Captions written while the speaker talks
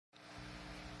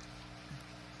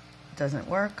doesn't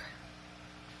work.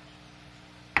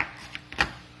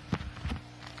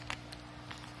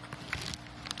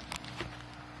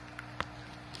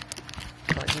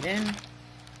 Plug it in.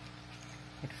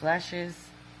 It flashes.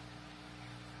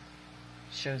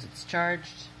 Shows it's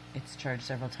charged. It's charged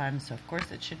several times, so of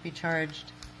course it should be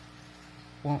charged.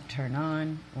 Won't turn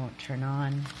on. Won't turn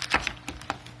on.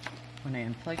 When I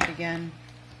unplug it again,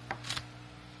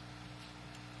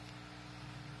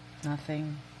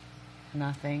 nothing,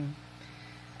 nothing.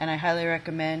 And I highly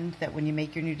recommend that when you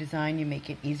make your new design, you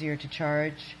make it easier to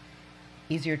charge,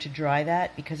 easier to dry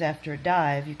that, because after a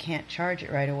dive, you can't charge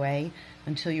it right away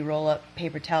until you roll up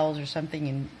paper towels or something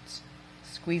and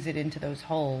squeeze it into those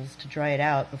holes to dry it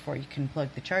out before you can plug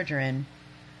the charger in.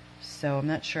 So I'm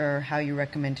not sure how you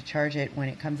recommend to charge it when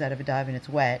it comes out of a dive and it's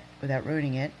wet without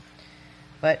ruining it.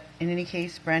 But in any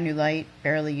case, brand new light,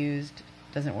 barely used,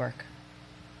 doesn't work.